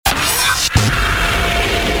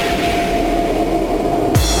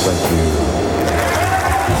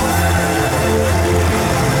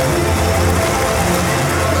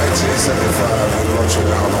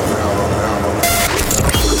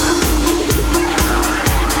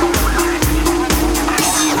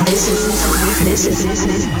This is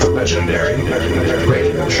the legendary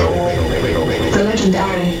radio show. The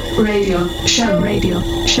legendary radio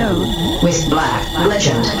show with Black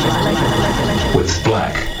Legend. With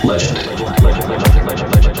Black Legend.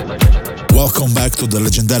 Welcome back to the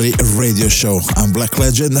legendary radio show. I'm Black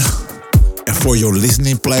Legend. And for your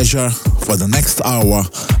listening pleasure, for the next hour,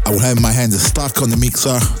 I will have my hands stuck on the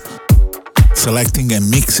mixer, selecting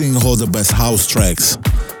and mixing all the best house tracks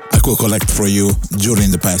I could collect for you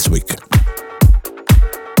during the past week.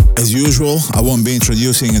 As usual, I won't be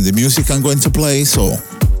introducing the music I'm going to play, so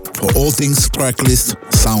for all things tracklist,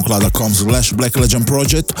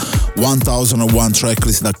 soundcloud.com/blacklegendproject,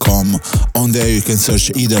 1001tracklist.com. On there you can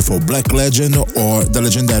search either for Black Legend or the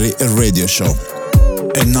legendary radio show.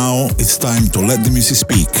 And now it's time to let the music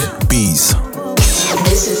speak. Peace.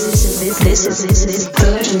 This is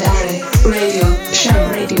the legendary radio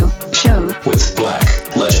show with Black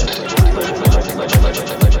Legend.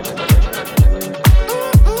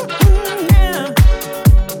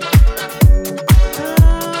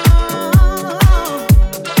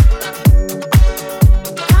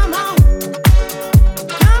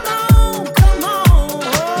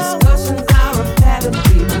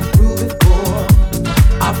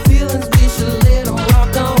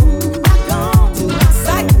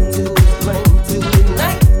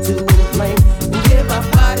 Give our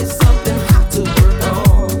bodies some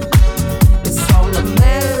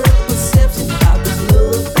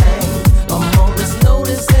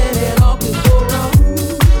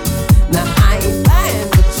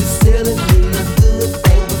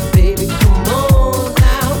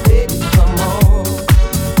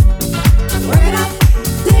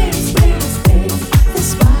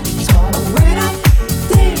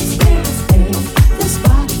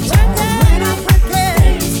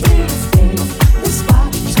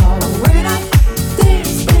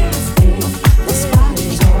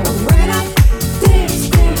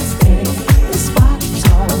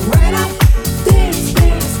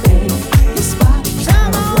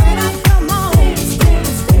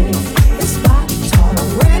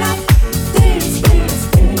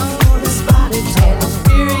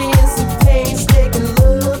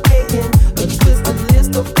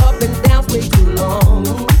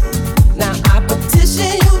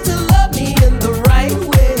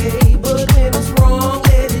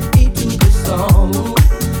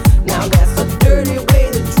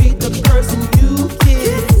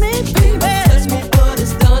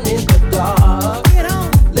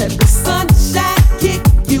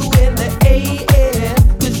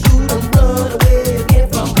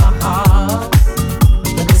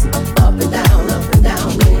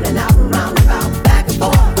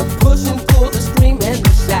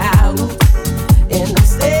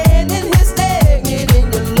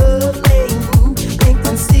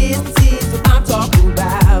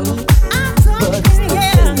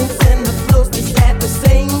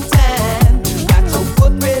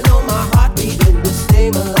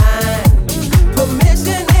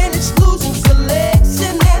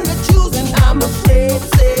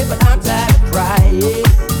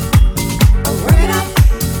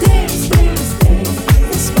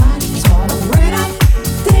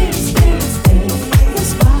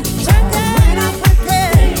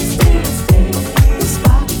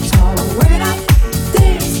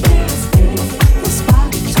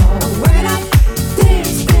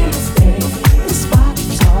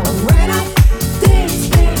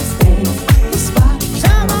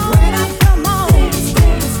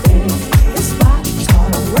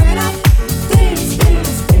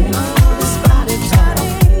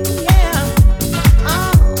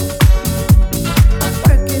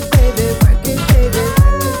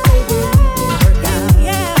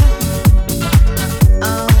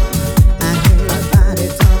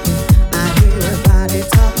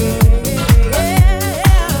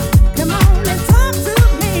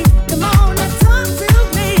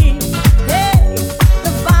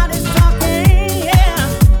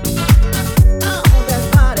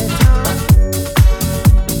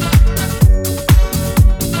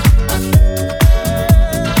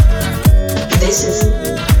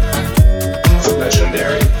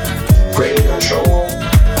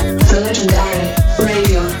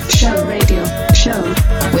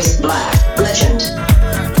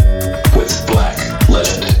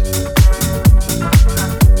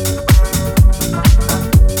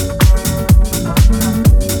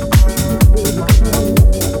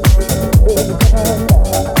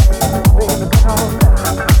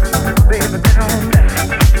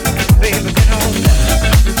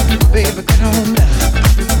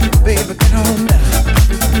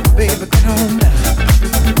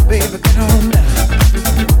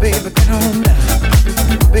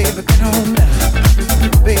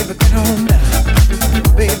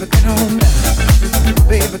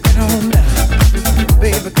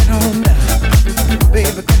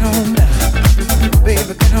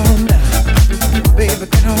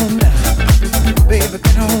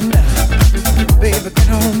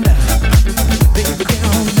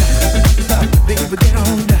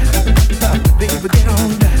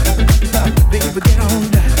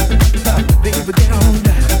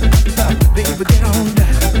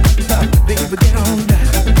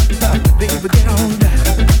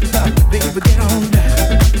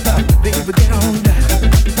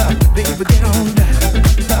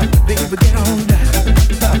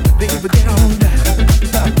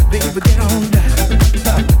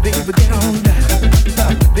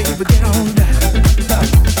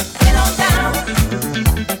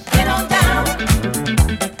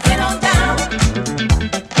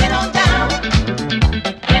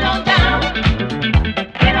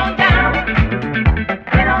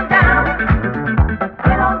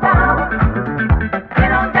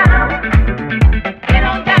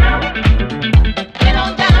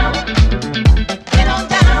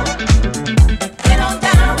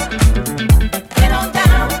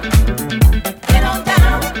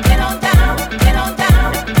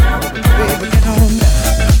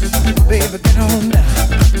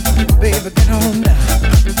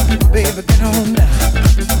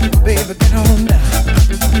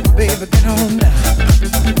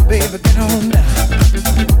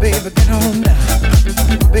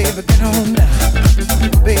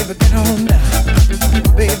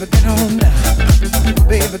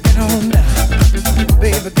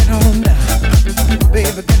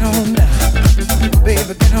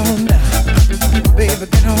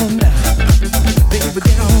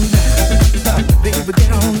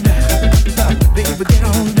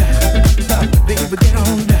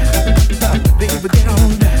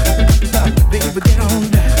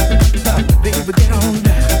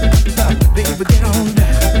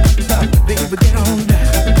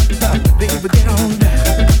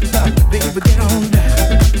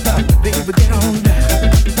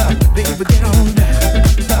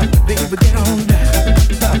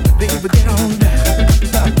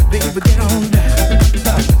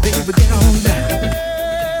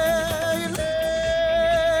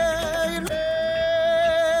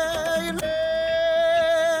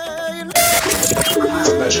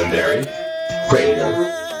The legendary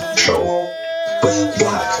radio show with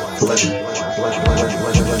Black Legend.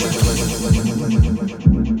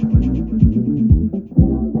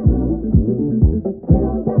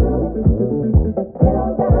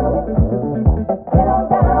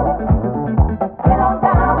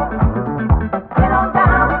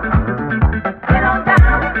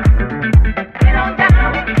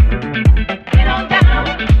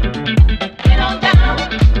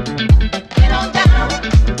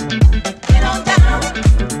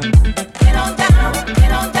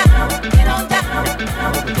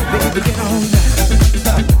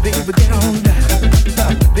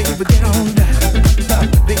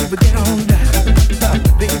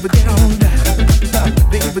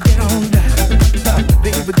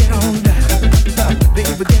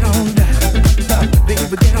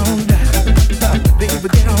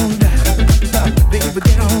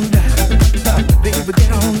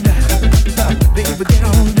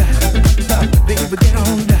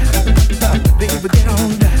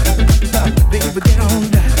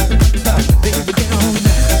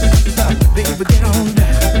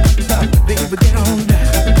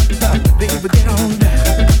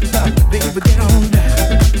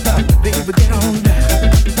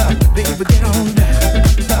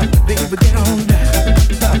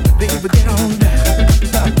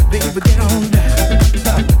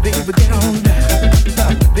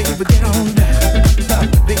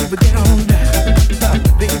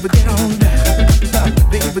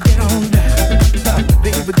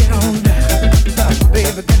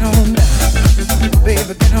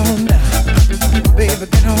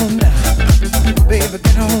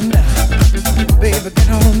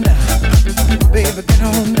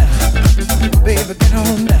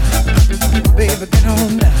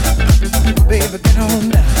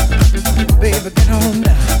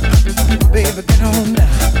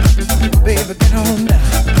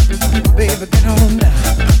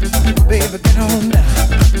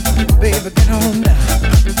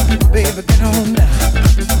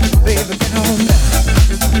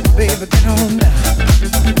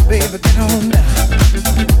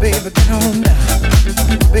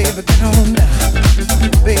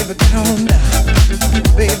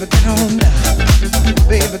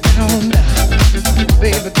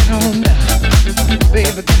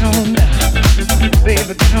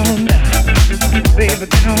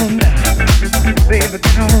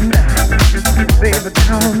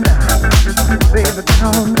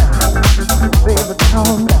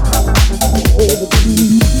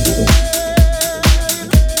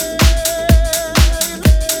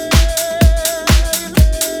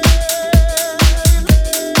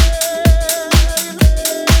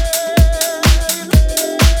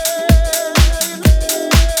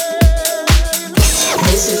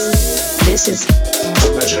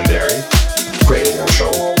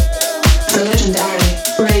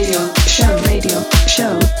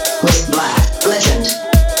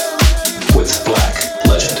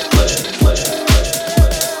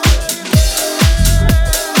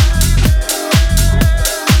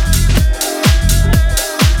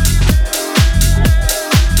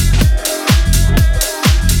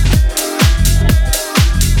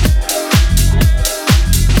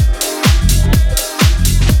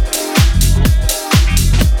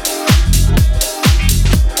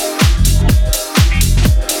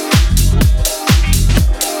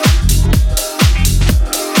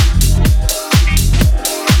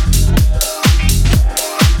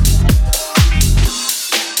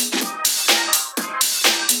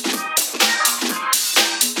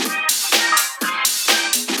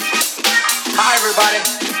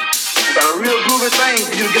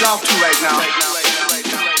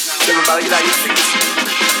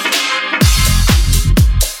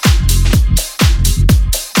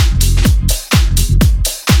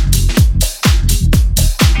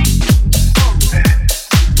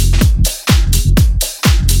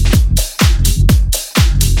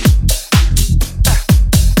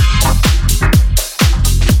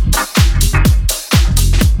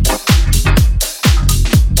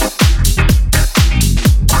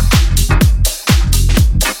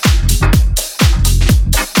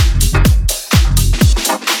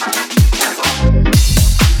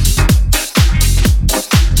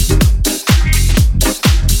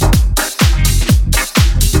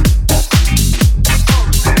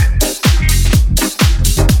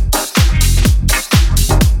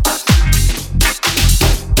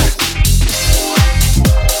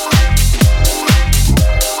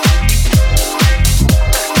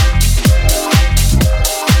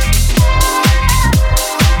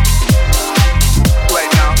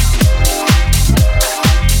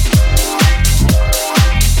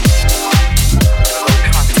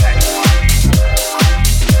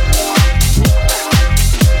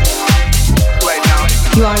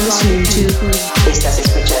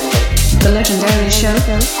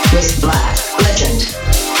 with Black Legend.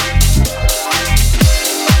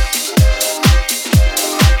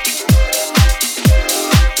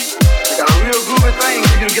 I got a real groovy thing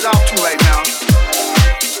for you to get off to right now.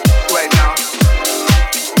 Right now.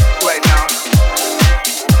 Right now.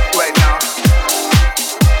 Right now.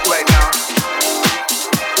 Right now.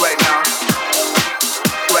 Right now.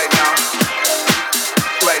 Right now.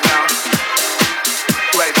 Right now.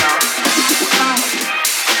 Right now.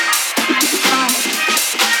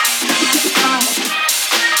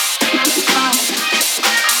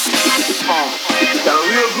 Got a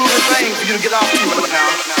real groovy thing for you to get off to right now.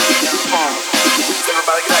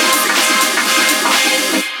 Everybody get out your feet.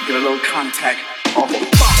 Get a little contact off of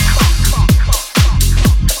fuck.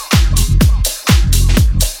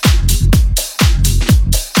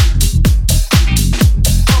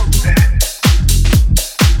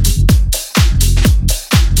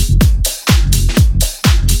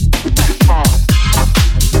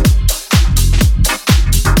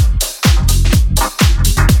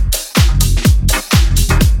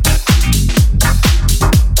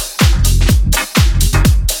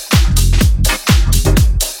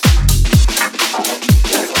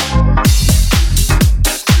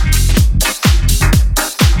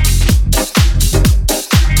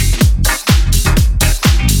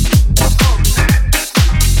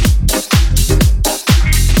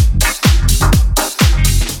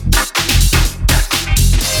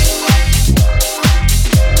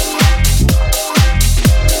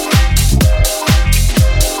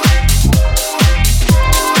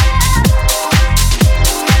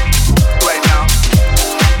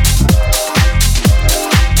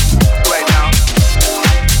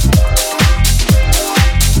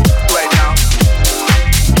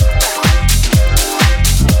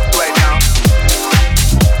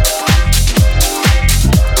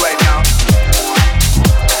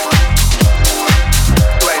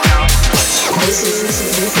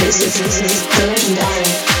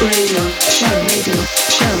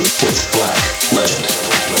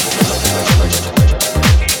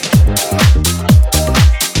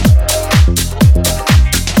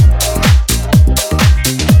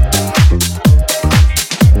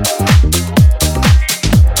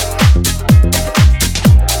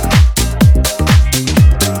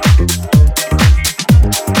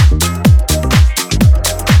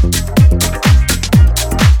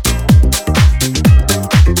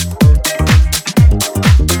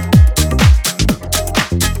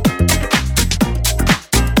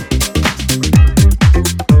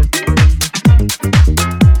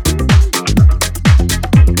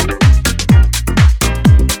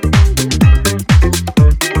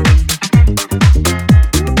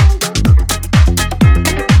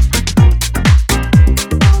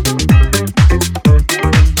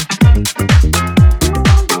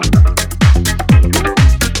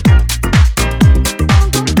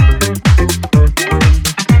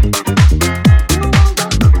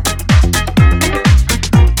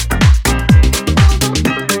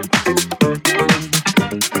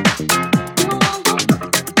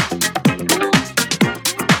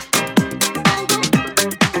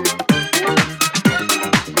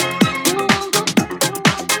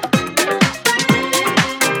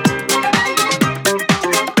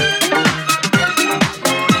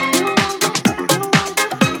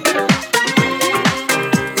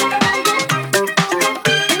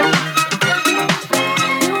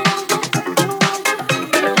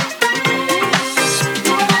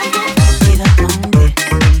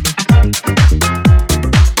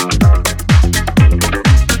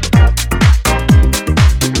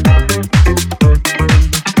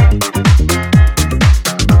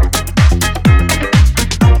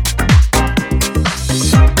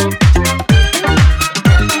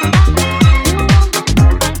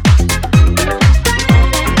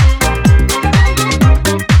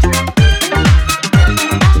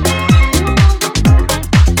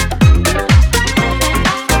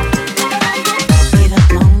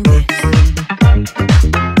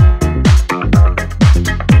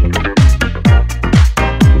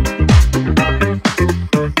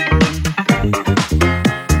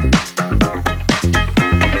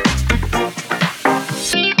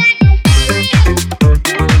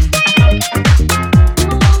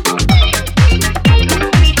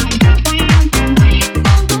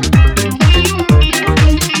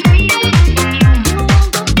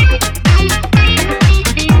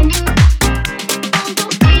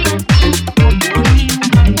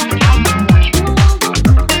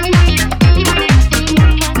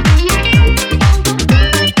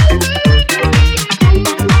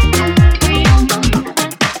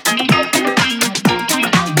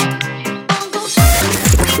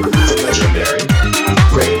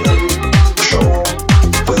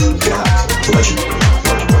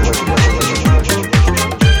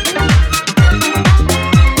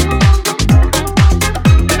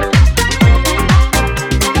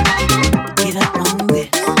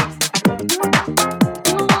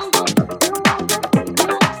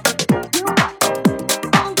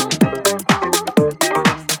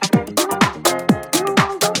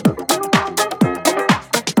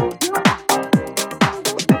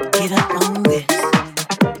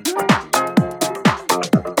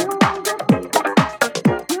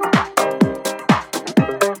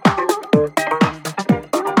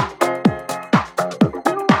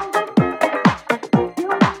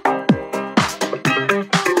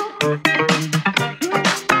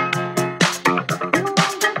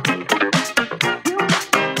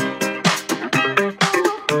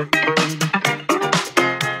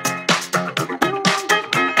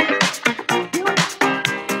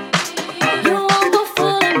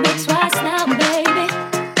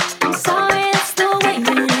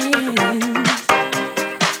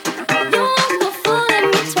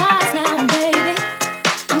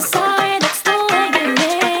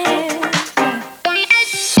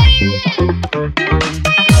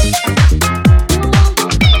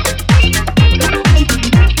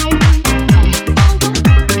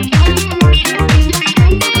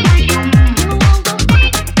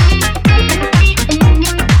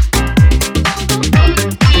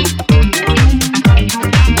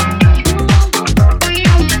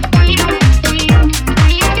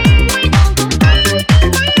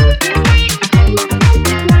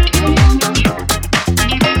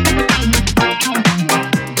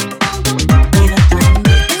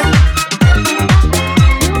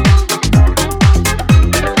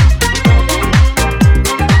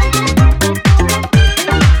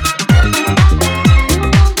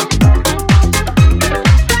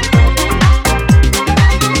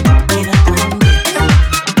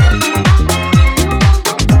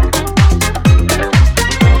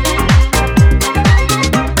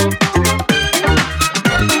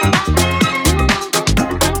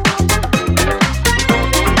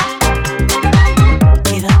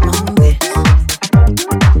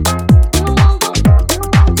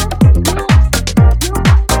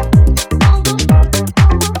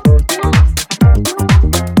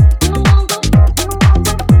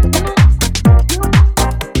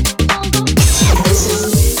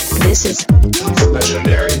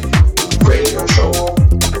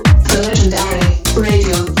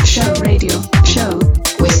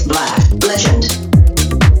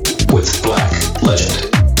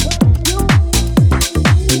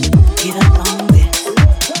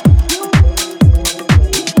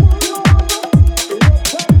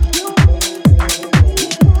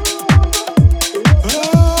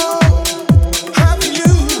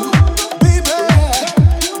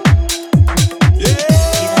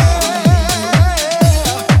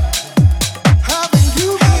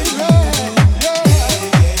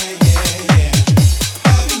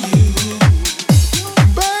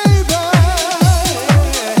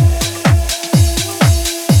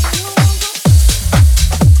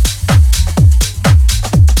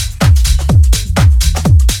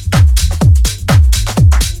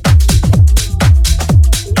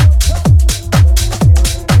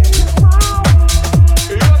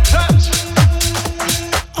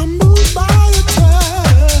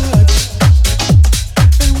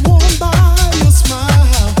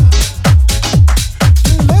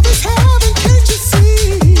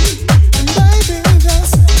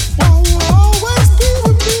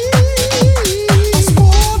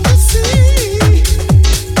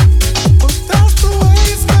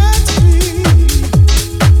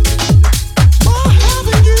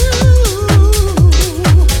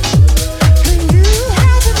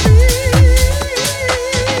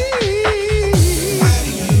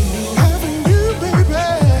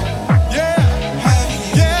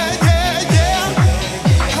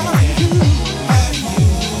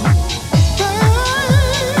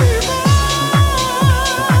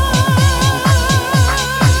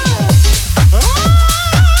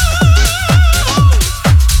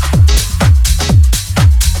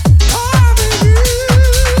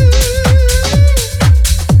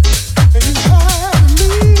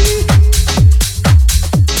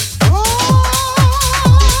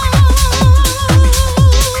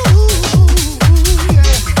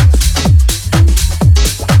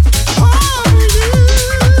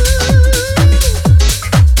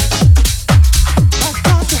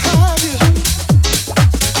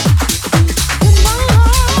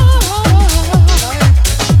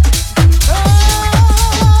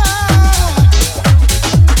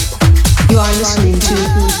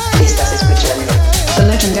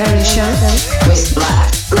 legendary show with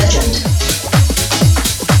Black Legend.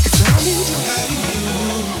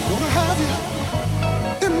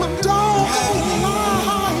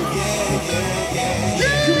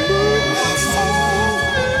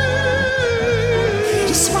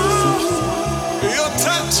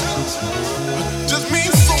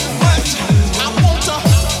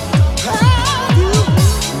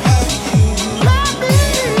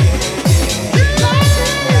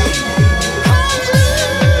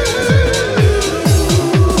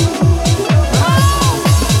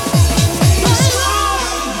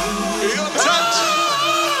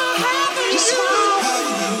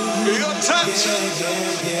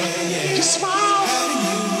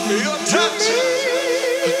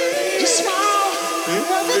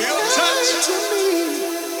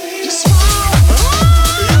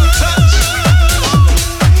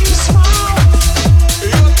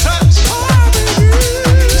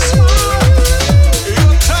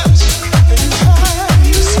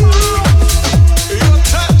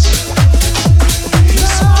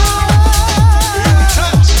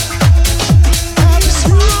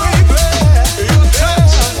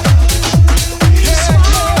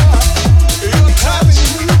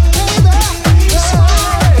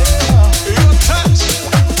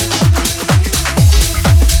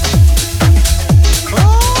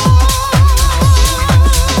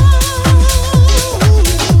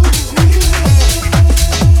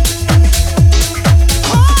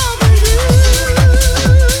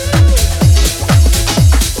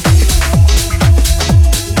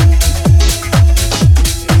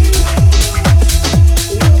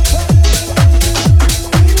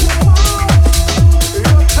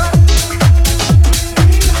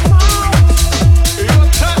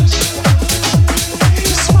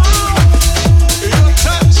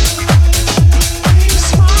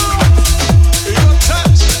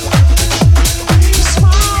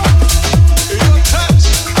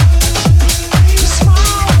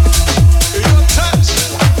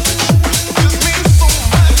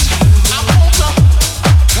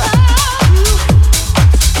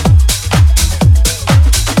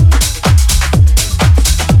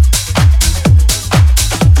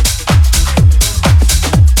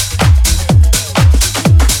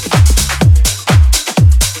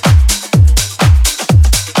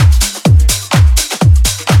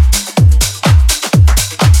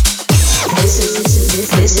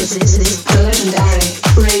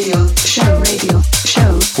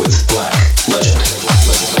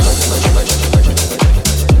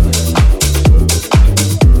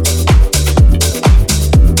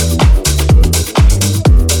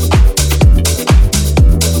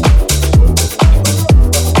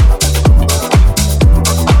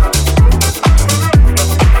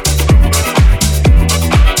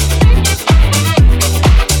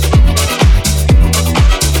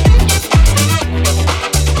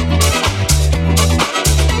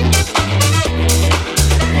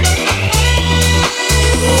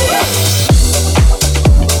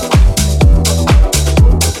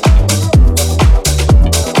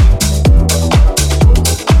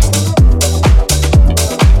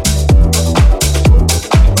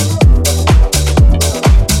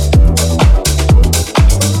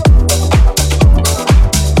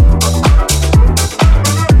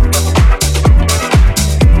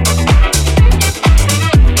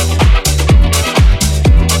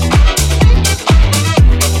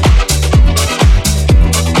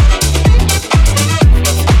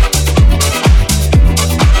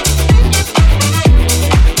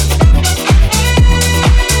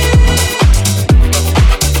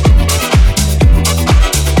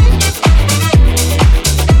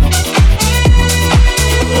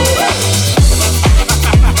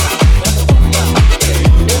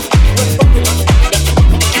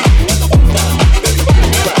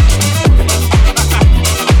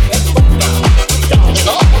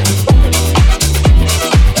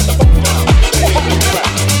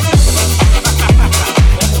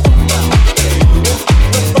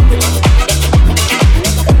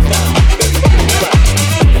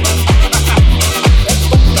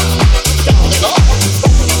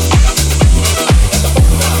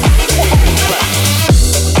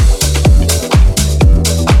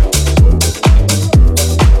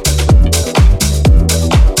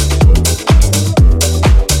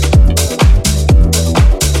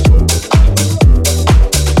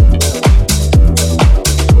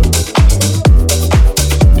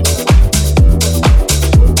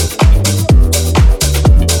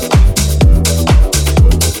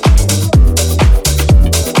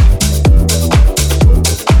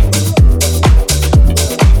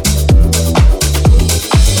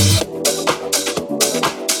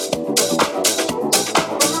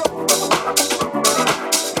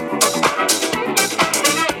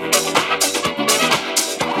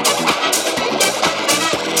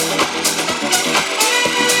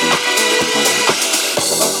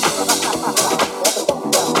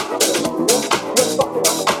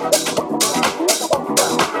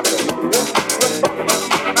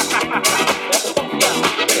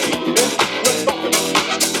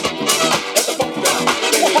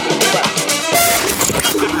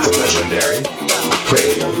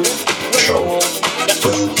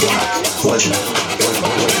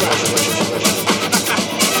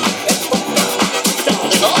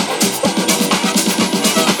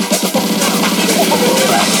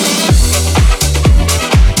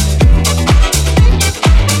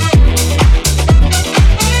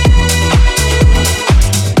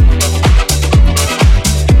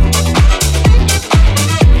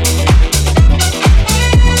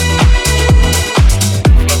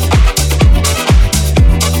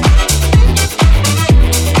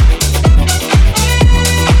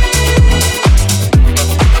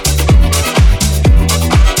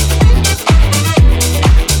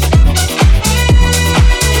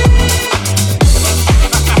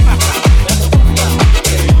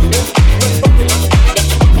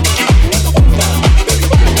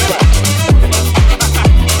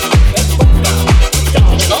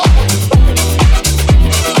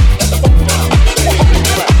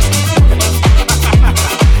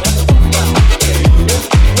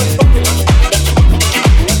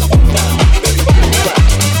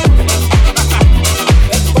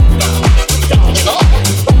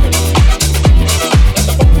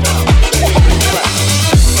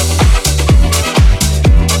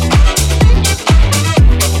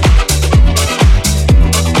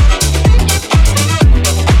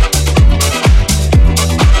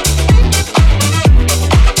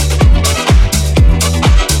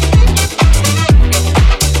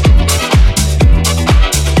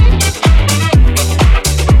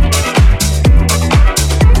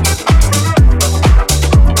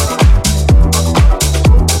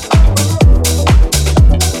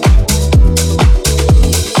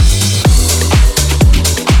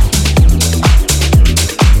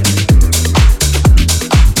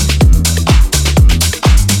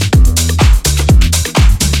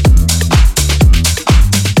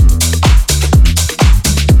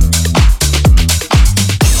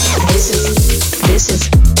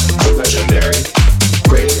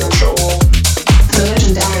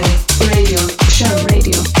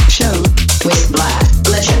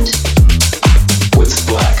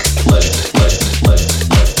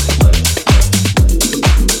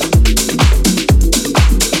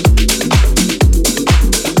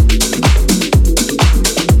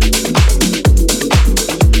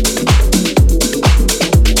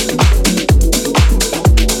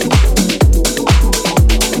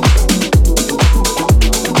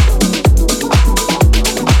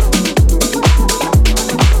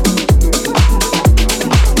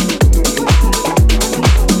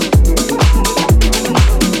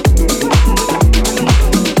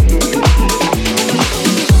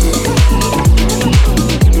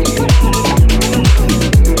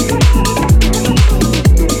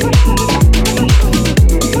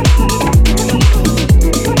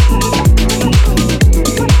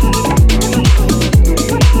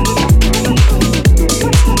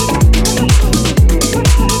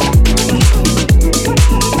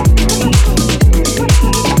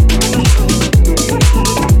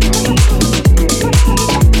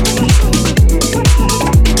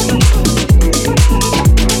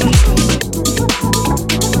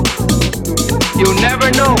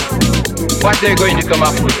 what they're going to come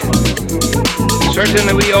up with.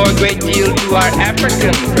 Certainly we owe a great deal to our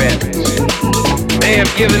African friends. They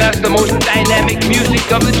have given us the most dynamic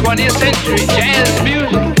music of the 20th century, jazz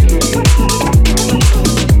music.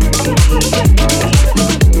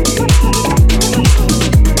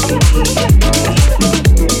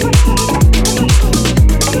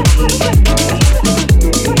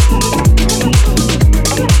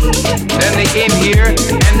 Then they came here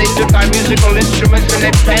and they took our musical instruments and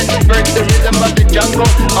they transferred the rhythm of the jungle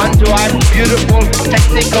onto our beautiful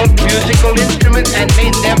technical musical instruments and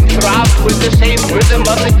made them throb with the same rhythm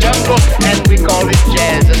of the jungle, and we call it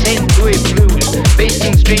jazz, the St. Louis blues,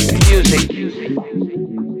 Basin Street music.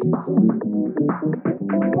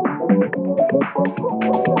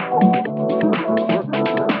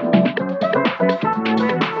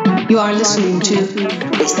 You are listening to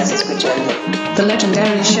Estás escuchando The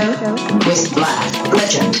Legendary Show with Black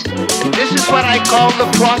Legend. This is what I call the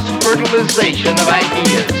cross-fertilization of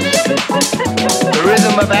ideas. The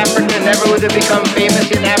rhythm of Africa never would have become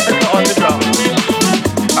famous in Africa on the drums.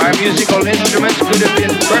 Our musical instruments could have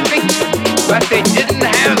been perfect, but they didn't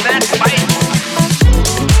have that fight.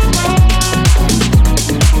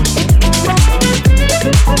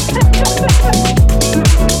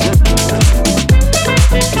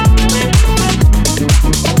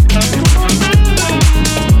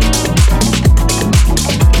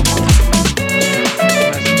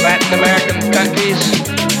 Latin American countries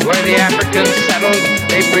where the Africans settled,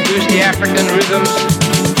 they produced the African rhythms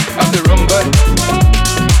of the rumba,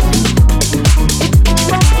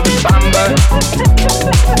 the samba,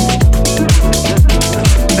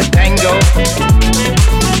 the tango,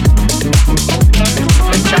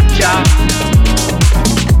 the cha-cha,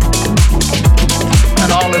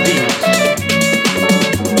 and all of these.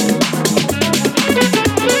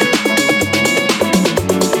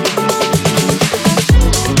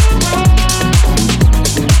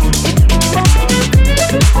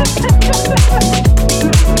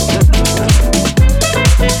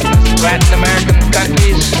 Latin American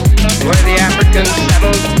countries where the Africans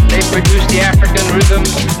settled, they produced the African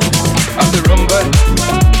rhythms of the rumba,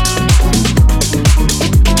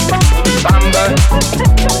 the samba,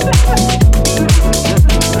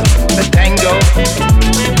 the tango,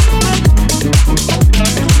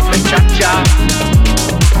 the cha-cha,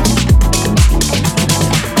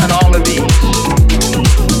 and all of these.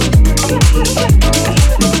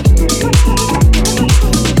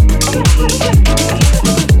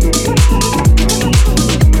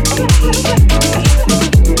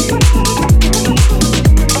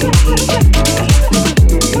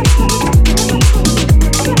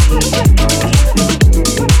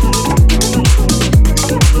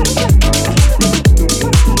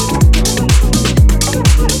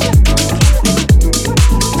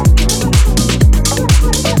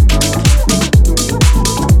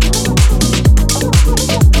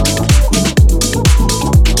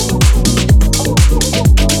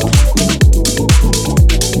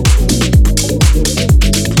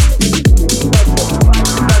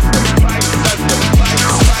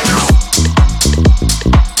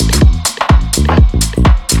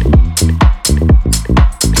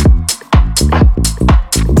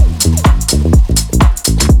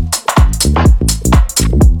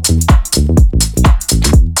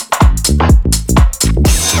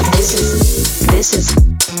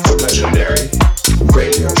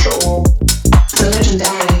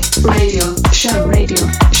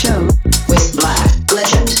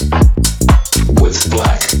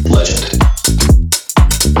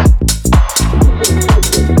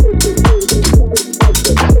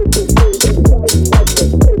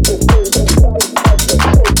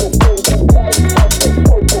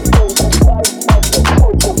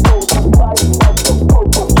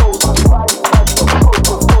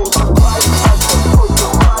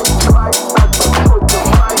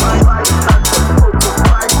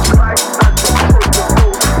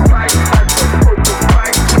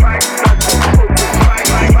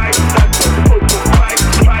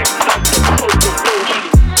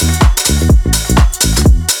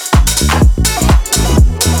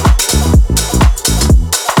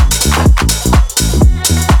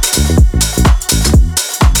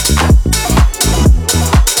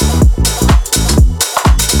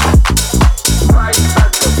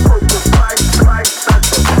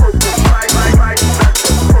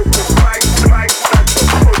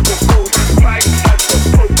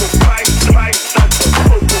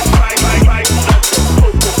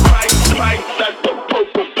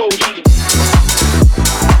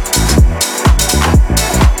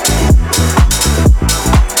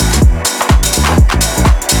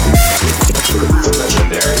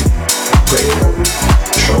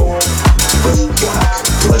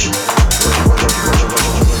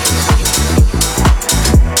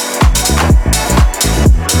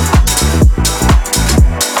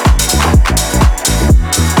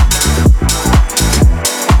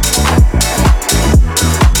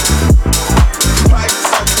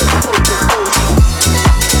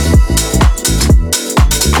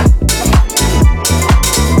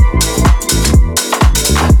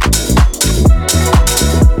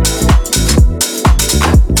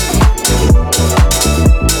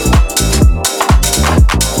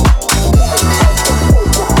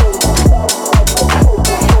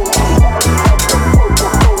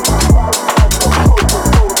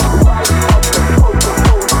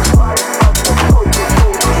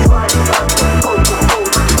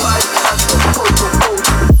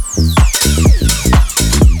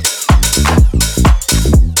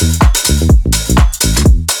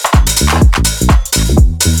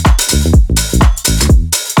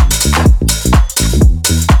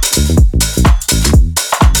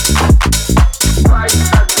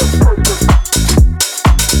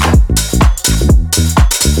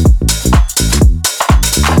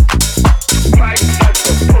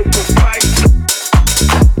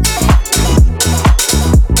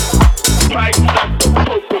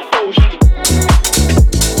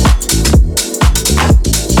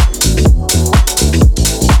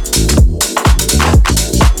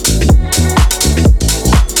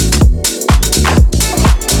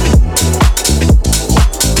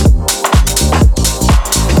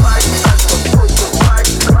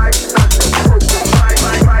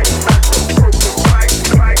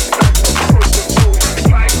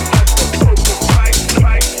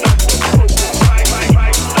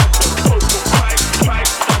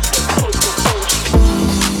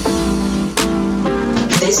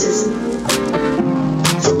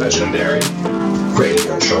 legendary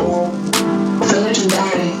radio show. The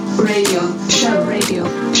legendary radio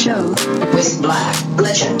show with Black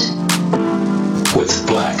Legend. With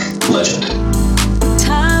Black Legend.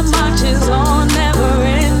 Time marches on, never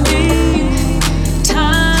ending.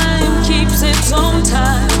 Time keeps its own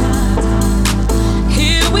time.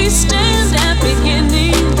 Here we stand at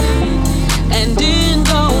beginning, and in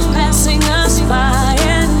goes passing us by.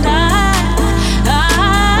 And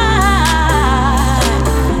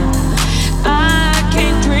I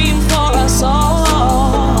can't dream for us all.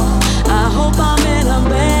 I hope I'm in a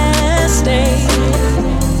better state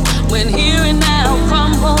when here and now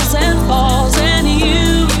crumbles and falls, and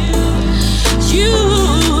you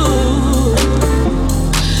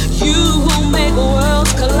who make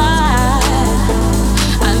worlds collide.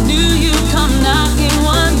 I knew you'd come knocking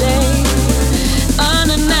one day,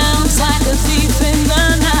 unannounced like a thief in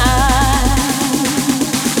the night.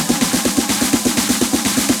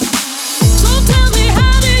 So tell me,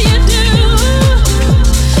 how do you do?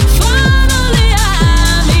 Finally I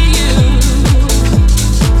meet you.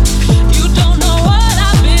 You don't know what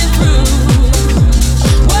I've been through,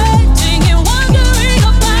 waiting and wondering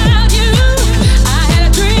about you. I had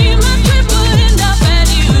a dream my trip would end up at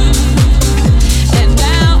you, and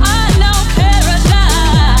now I know paradise.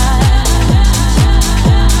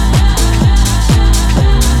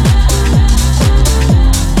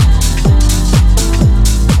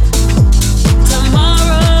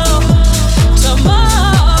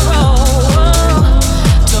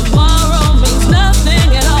 Tomorrow means nothing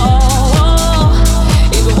at all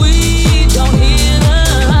if we don't hear the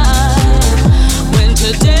line. When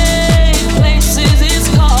today places its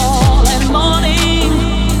call, and morning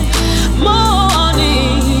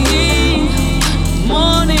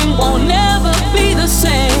won't never be the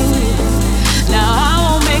same. Now I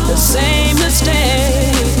won't make the same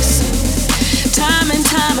mistakes time and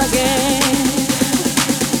time again.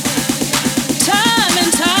 Time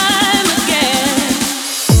and time again.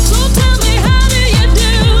 So tell me, how do you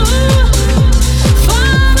do?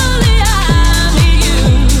 Finally I meet you.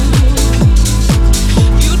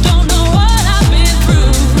 You don't know what I've been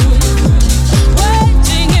through,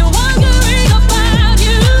 waiting and wondering about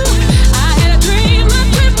you. I had a dream my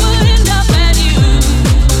trip would end up at you,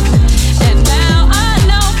 and now I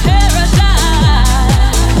know paradise.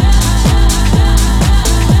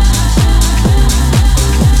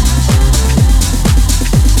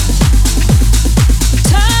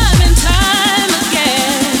 Time and time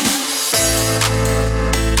again.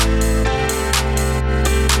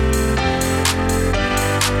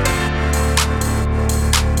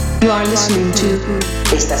 You are listening to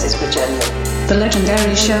Estás escuchando The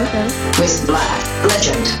Legendary Show with Black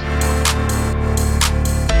Legend.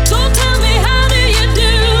 So tell me, how do you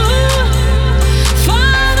do?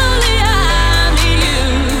 Finally I meet you.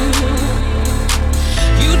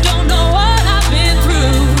 You don't know what I've been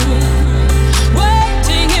through,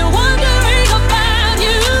 waiting and wondering about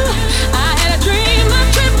you. I had a dream my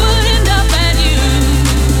trip would end up at you,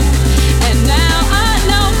 and now I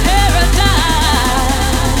know paradise.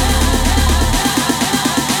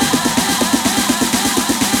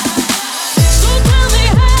 So tell me,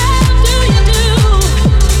 how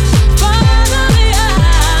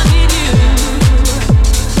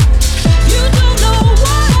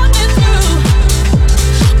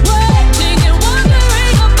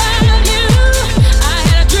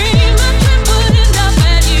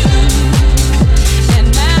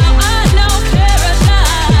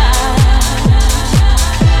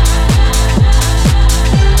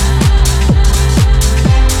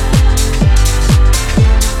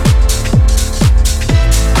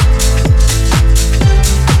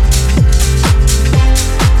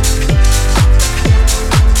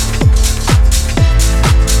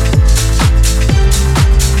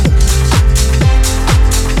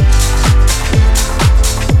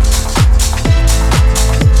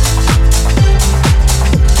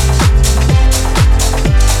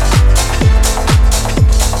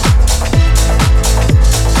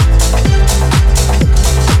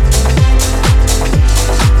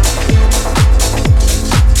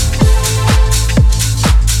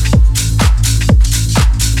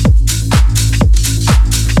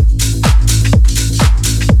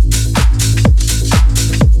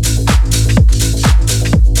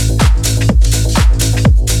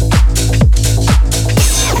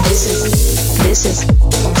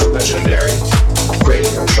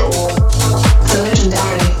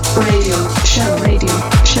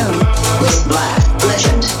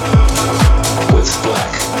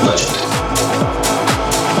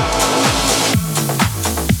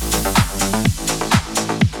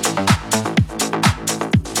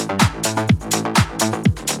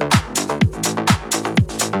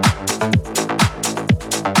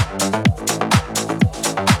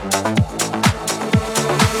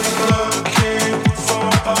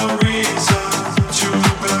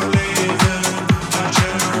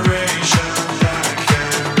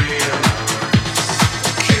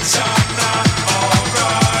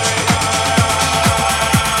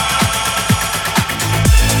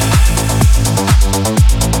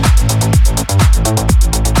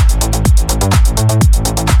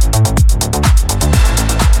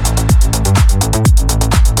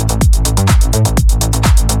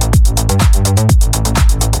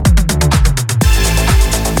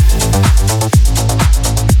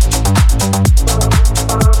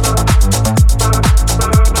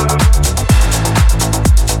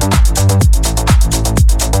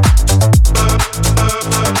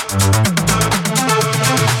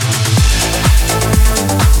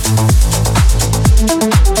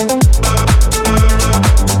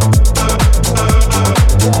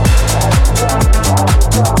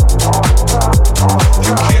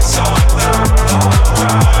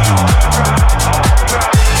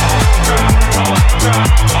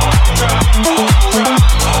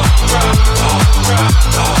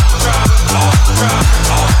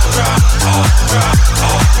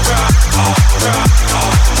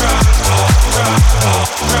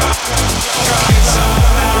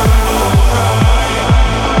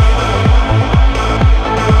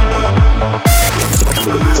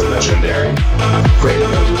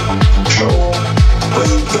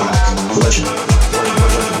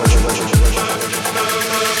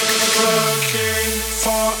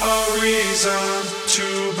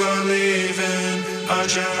to believe in a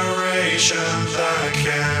generation that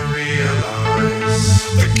can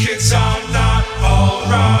realize the kids are not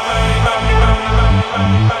alright.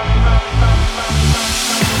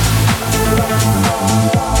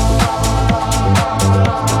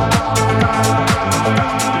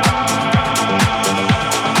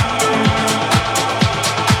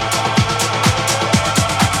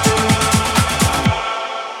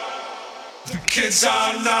 The kids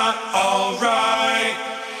are not alright.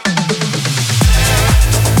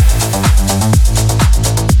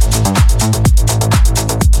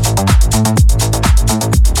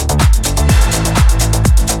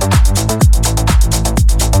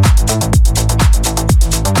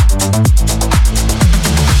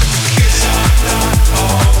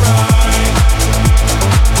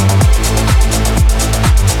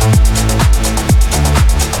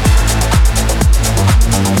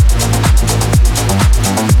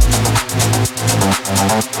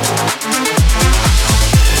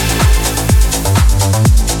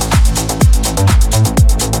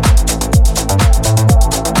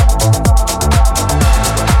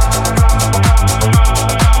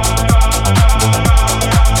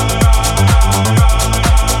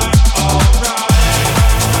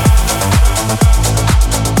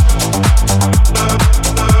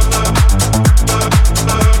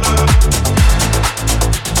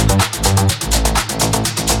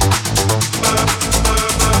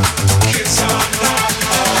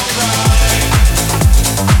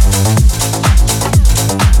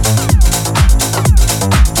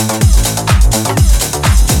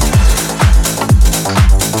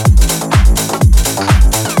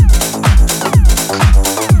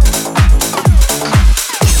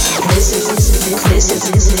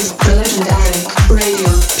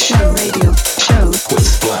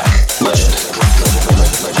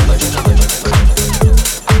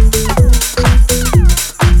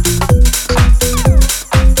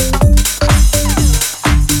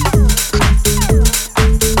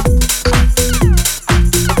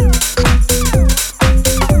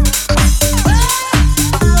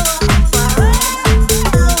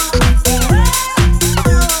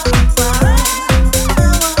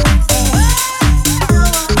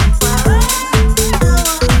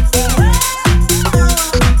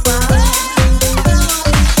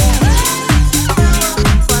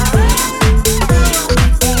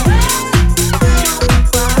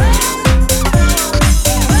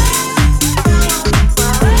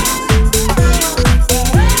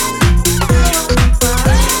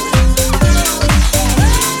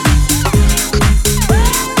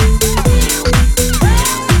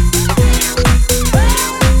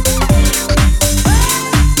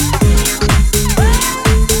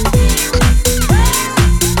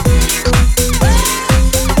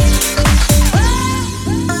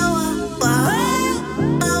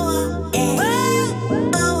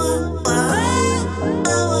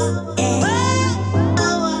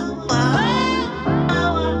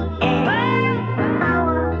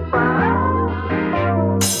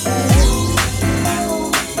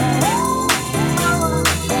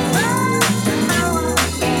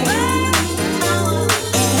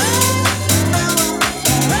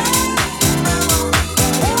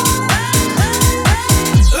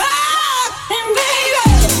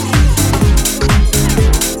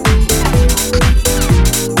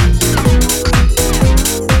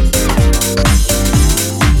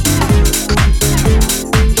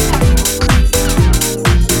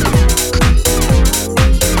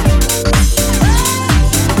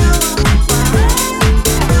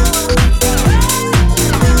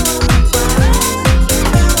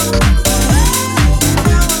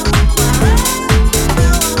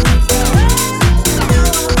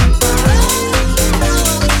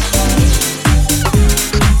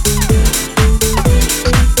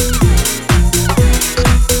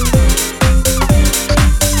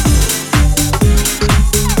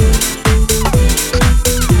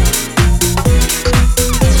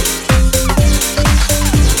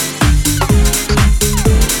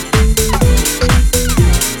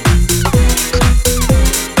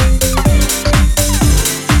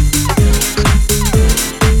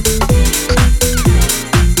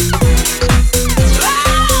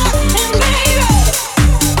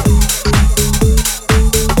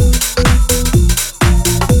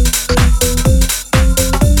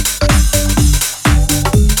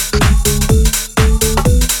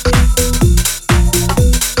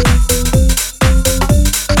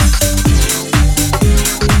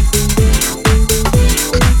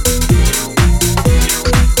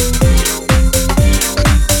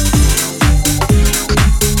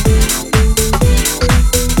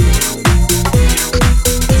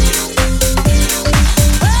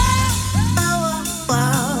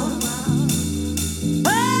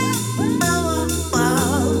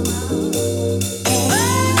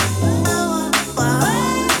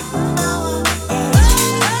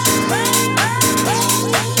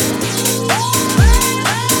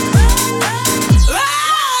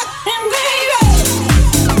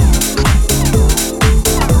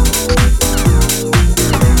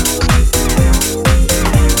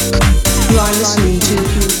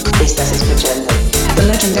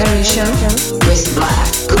 Legendary Show with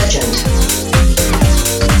Black Legend.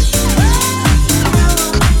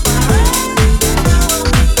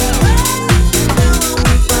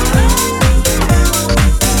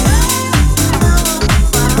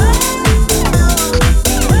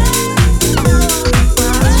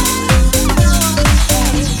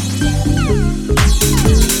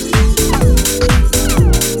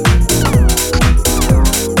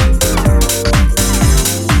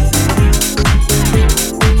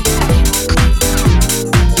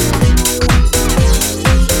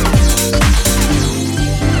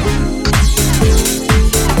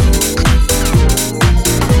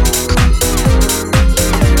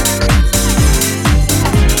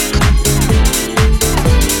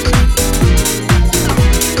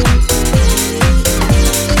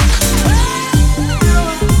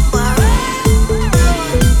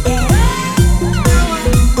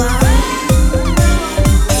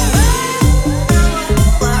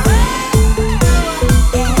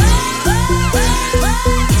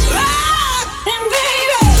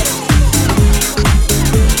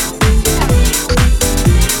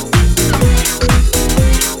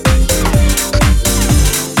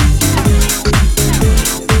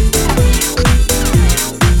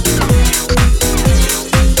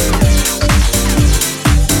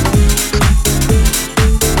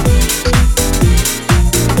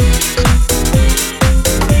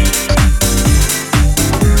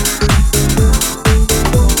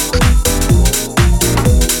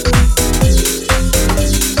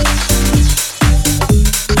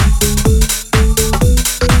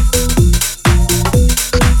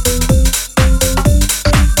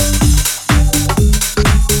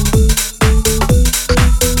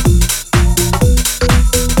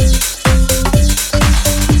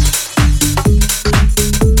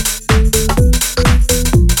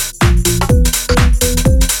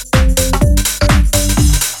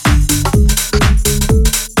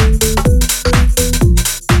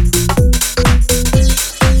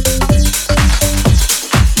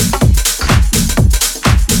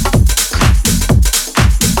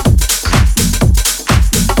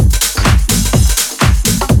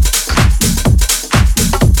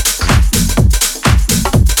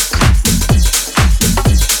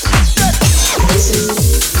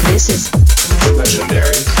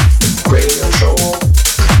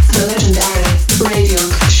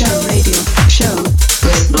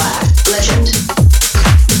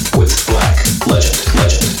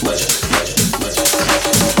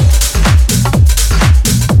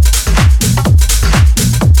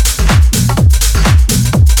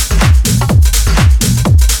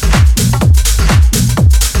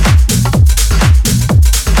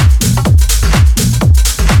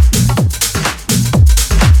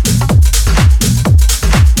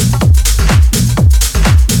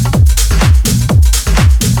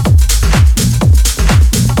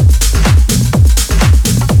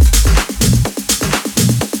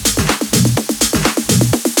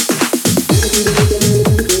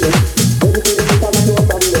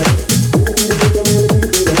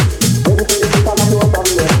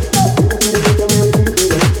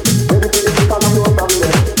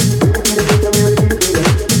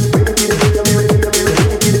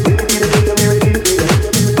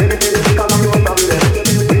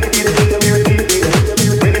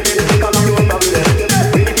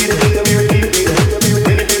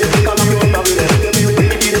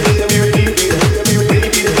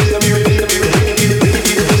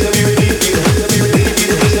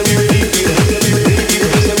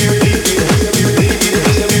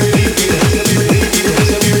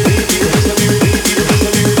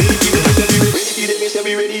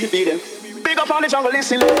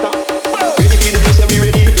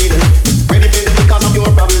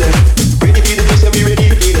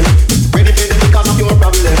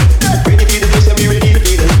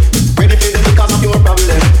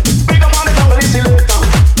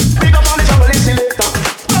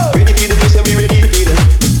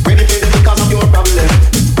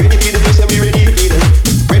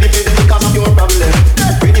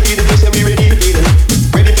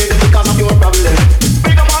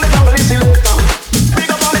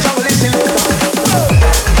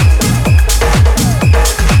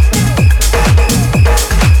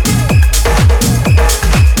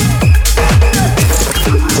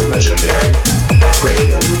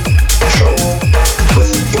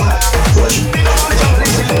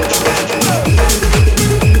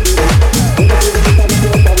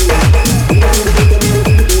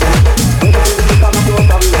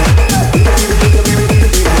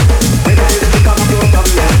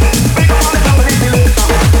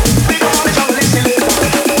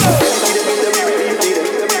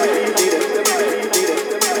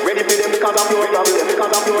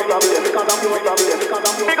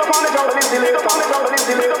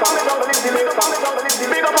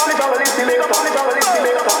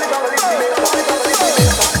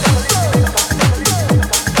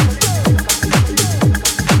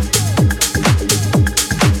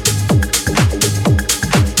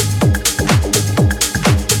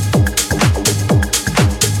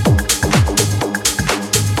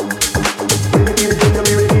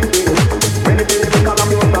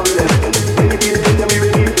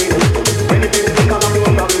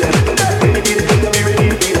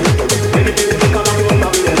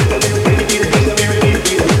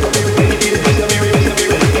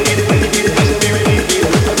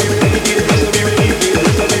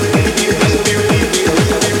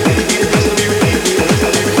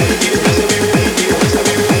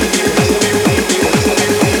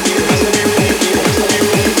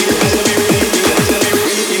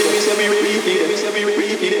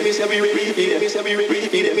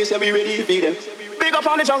 Big up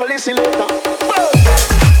on the jungle, listen later.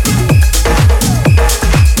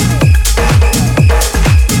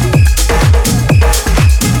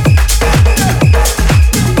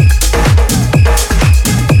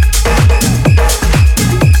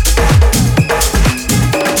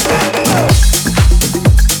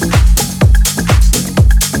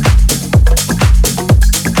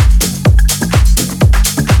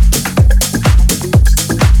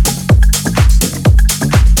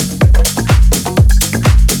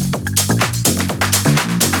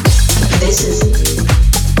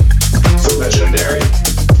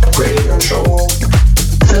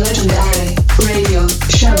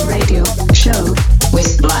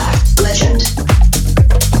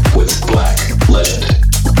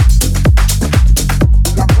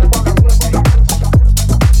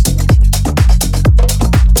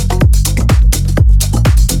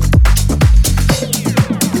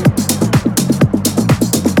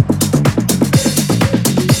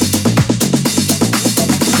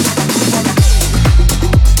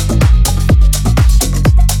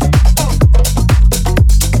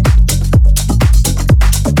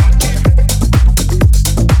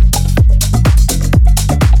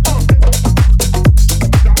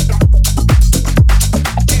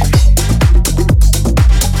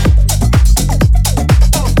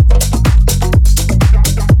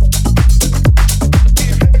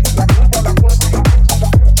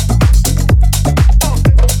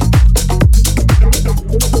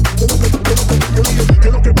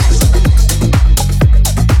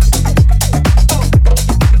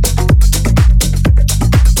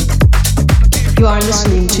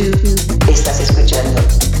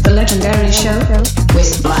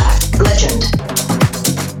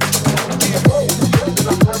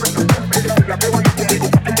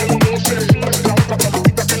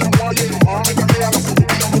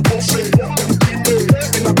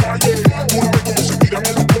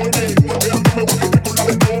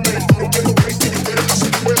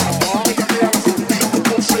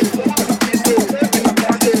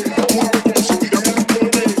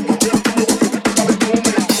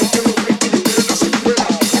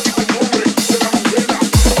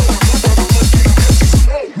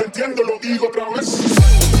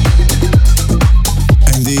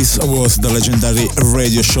 The legendary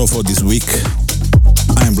radio show for this week.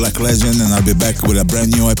 I'm Black Legend and I'll be back with a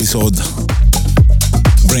brand new episode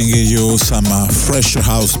bringing you some fresher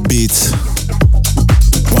house beats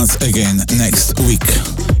once again next week.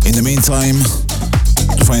 In the meantime,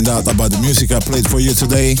 to find out about the music I played for you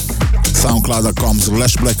today,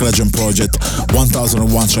 soundcloud.com/blacklegendproject,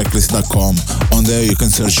 1001tracklist.com. On there you can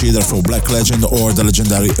search either for Black Legend or the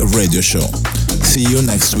legendary radio show. See you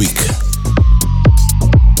next week.